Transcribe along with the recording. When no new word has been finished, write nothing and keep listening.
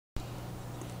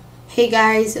Hey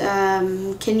guys,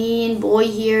 Canadian boy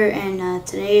here, and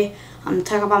today I'm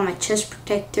talking about my chest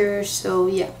protector. So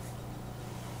yeah,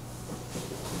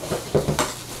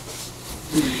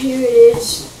 here it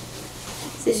is.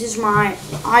 This is my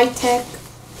itech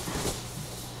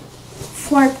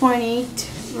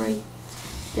 4.8 right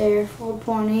there,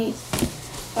 4.8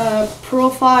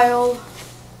 profile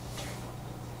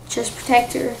chest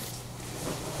protector.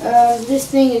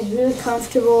 This thing is really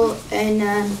comfortable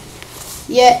and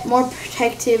yet more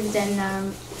protective than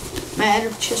my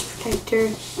other chest protector.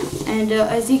 And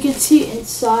as you can see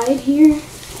inside here,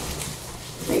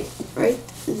 right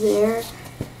there,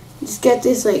 just get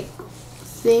this like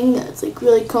thing that's like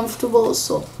really comfortable.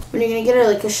 So when you're gonna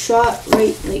get a shot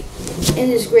right like in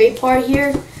this gray part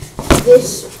here,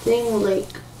 this thing will like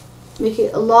make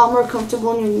it a lot more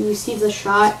comfortable when you receive the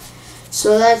shot.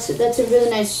 So that's a really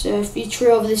nice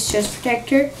feature of this chest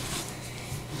protector.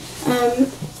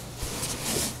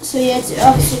 So yeah,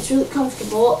 obviously it's really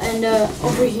comfortable, and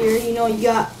over here, you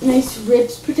got nice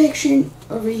ribs protection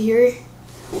over here,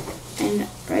 and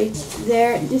right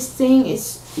there, this thing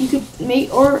is, you could make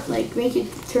it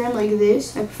turn like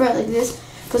this. I prefer it like this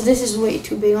because this is way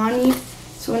too big on me.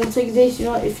 So when it's like this,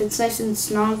 if it's nice and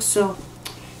snug, so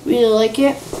really like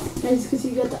it. And it's because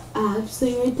you got the abs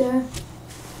thing right there.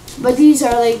 But these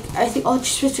are I think all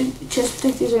chest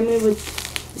protectors are made with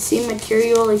the same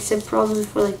material, except probably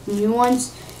for new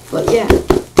ones. But yeah,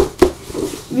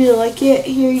 really like it.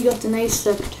 Here you got the nice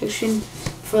protection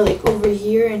for over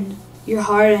here and your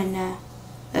heart and the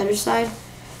other side.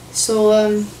 So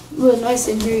really nice.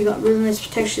 And here you got really nice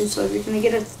protection. So if you're gonna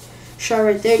get a shot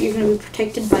right there, you're gonna be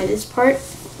protected by this part.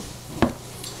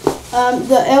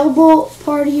 The elbow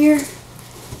part here,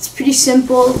 it's pretty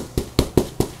simple.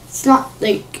 It's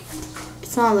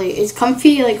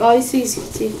comfy. Obviously, as you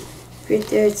can see right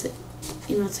there, it's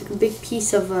it's like a big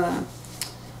piece of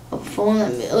foam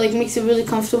that makes it really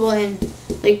comfortable. And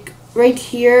right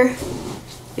here,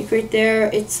 right there,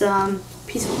 it's a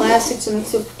piece of plastic, so it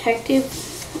makes it protective.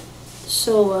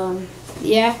 So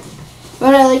yeah,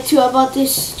 what I like too about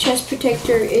this chest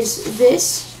protector is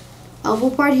this elbow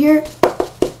part here.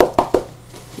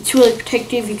 It's really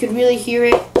protective. You could really hear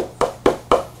it.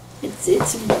 It's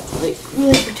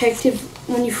really protective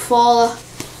when you fall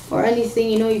or anything.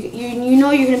 You know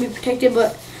you're gonna be protected,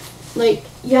 but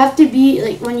you have to be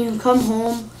when you come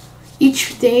home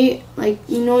each day,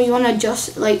 you want to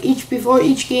adjust before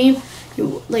each game,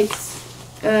 you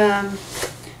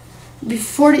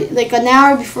before an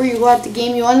hour before you go out the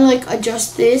game, you want to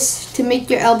adjust this to make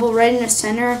your elbow right in the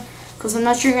center, because I'm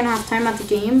not sure you're gonna have time at the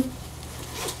game.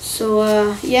 So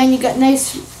yeah, and you got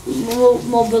nice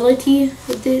mobility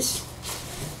with this,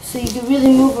 so you can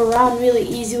really move around really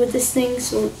easy with this thing.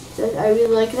 So I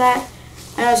really like that.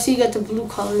 And I see you got the blue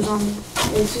colors on it.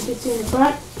 As you can see in the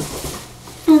front.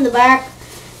 On the back,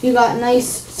 you got nice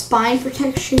spine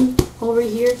protection over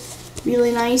here.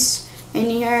 Really nice.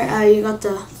 And here, you got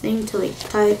the thing to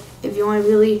tie if you want to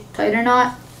really tight or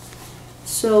not.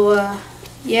 So,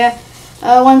 yeah.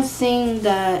 One thing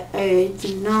that I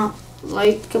do not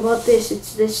like about this,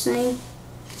 it's this thing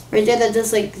right there that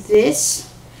does this.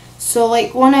 So,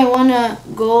 when I want to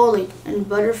go, in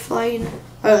butterfly,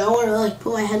 or I want to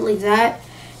put my head like that,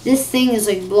 this thing is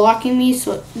blocking me.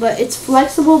 So, but it's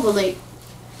flexible, but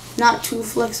not too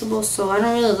flexible. So I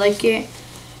don't really like it.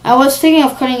 I was thinking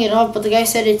of cutting it off, but the guy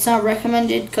said it's not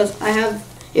recommended because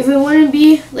if it wouldn't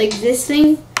be this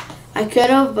thing, I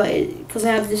could have, but because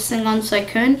I have this thing on, so I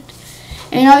couldn't.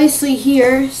 And obviously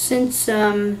here, since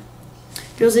there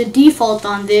was a default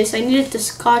on this, I needed to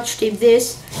scotch tape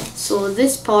this so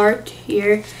this part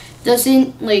here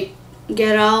doesn't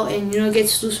get out and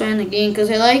gets loose right in the game, because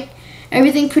I like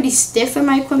everything pretty stiff in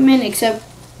my equipment except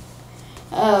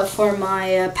for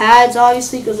my pads,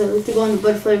 obviously, because I like to go on the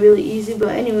butterfly really easy. But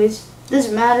anyways,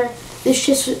 doesn't matter. This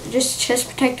chest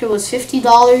protector was $50,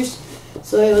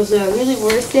 so it was really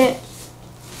worth it.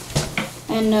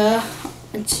 And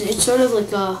it's sort of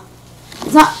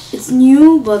it's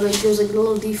new, but there's a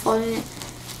little default in it,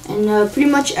 and pretty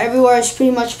much everywhere is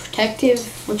pretty much protective,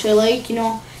 which I like.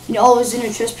 Always in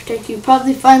a chest protector, you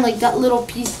probably find that little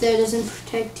piece there doesn't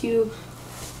protect you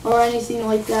or anything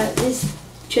like that. This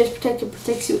chest protector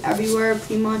protects you everywhere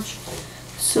pretty much.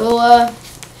 So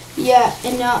yeah,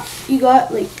 and you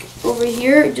got over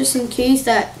here, just in case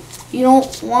that you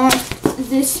don't want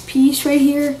this piece right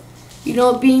here,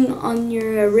 being on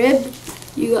your rib,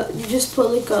 you just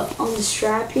put on the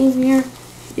strapping here,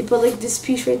 you put this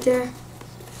piece right there.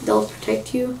 They'll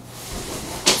protect you.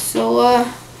 So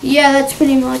yeah, that's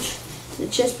pretty much the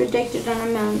chest protector that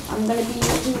I'm gonna be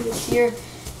using this year.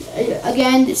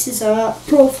 Again, this is a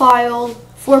profile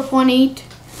 4.8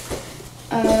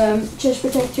 chest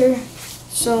protector.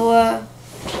 So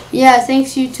yeah,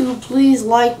 thanks YouTube. Please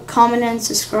like, comment, and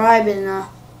subscribe, and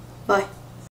bye.